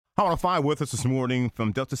Hot 105 with us this morning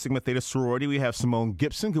from Delta Sigma Theta Sorority. We have Simone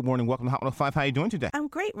Gibson. Good morning. Welcome to Hot 105. How are you doing today? I'm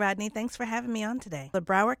great, Rodney. Thanks for having me on today. The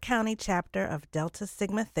Broward County chapter of Delta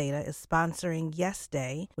Sigma Theta is sponsoring Yes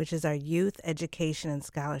Day, which is our Youth Education and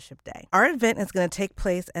Scholarship Day. Our event is going to take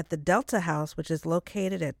place at the Delta House, which is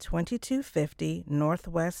located at 2250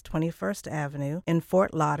 Northwest 21st Avenue in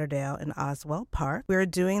Fort Lauderdale in Oswald Park. We're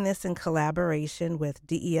doing this in collaboration with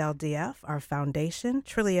DELDF, our foundation,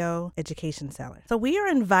 Trilio Education Center. So we are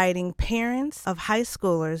inviting parents of high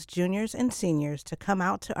schoolers, juniors, and seniors to come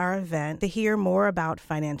out to our event to hear more about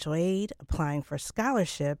financial aid, applying for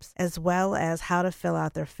scholarships, as well as how to fill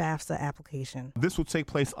out their FAFSA application. This will take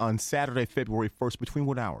place on Saturday, February 1st. Between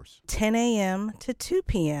what hours? 10 a.m. to 2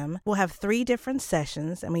 p.m. We'll have 3 different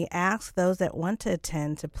sessions, and we ask those that want to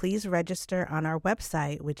attend to please register on our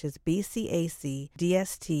website, which is bcacdst.org,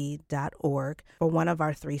 for one of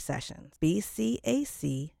our 3 sessions.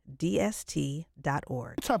 bcacdst.org.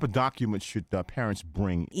 What type of documents should parents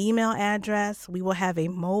bring? Email address. We will have a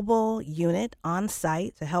mobile unit on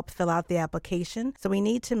site to help fill out the application. So we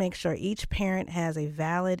need to make sure each parent has a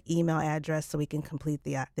valid email address so we can complete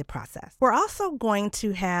the process. We're also going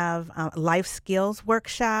to have a life skills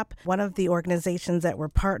workshop. One of the organizations that we're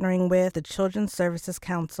partnering with, the Children's Services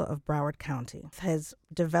Council of Broward County, has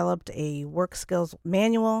developed a work skills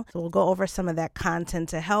manual. So we'll go over some of that content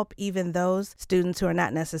to help even those students who are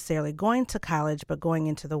not necessarily going to college but going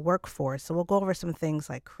into the workforce. So we'll go over some things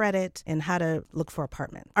like credit and how to look for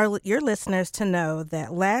apartments. Your listeners to know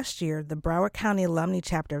that last year, the Broward County Alumni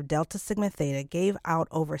Chapter of Delta Sigma Theta gave out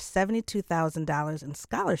over $72,000 in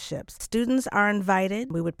scholarships. Students are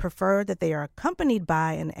invited. We would prefer that they are accompanied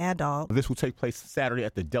by an adult. This will take place Saturday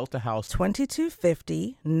at the Delta House,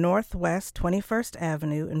 2250 Northwest 21st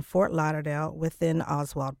Avenue in Fort Lauderdale within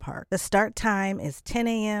Oswald Park. The start time is 10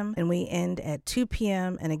 a.m. and we end at 2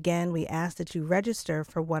 p.m. And again, we ask that you register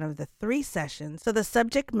for one of the 3 sessions. So the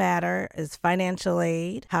subject matter is financial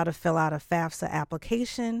aid, how to fill out a FAFSA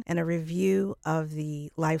application, and a review of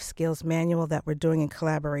the life skills manual that we're doing in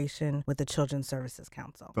collaboration with the Children's Services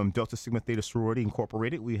Council. from Delta Sigma Theta Sorority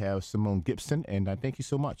Incorporated. We have Simone Gibson, and I thank you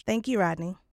so much. Thank you, Rodney.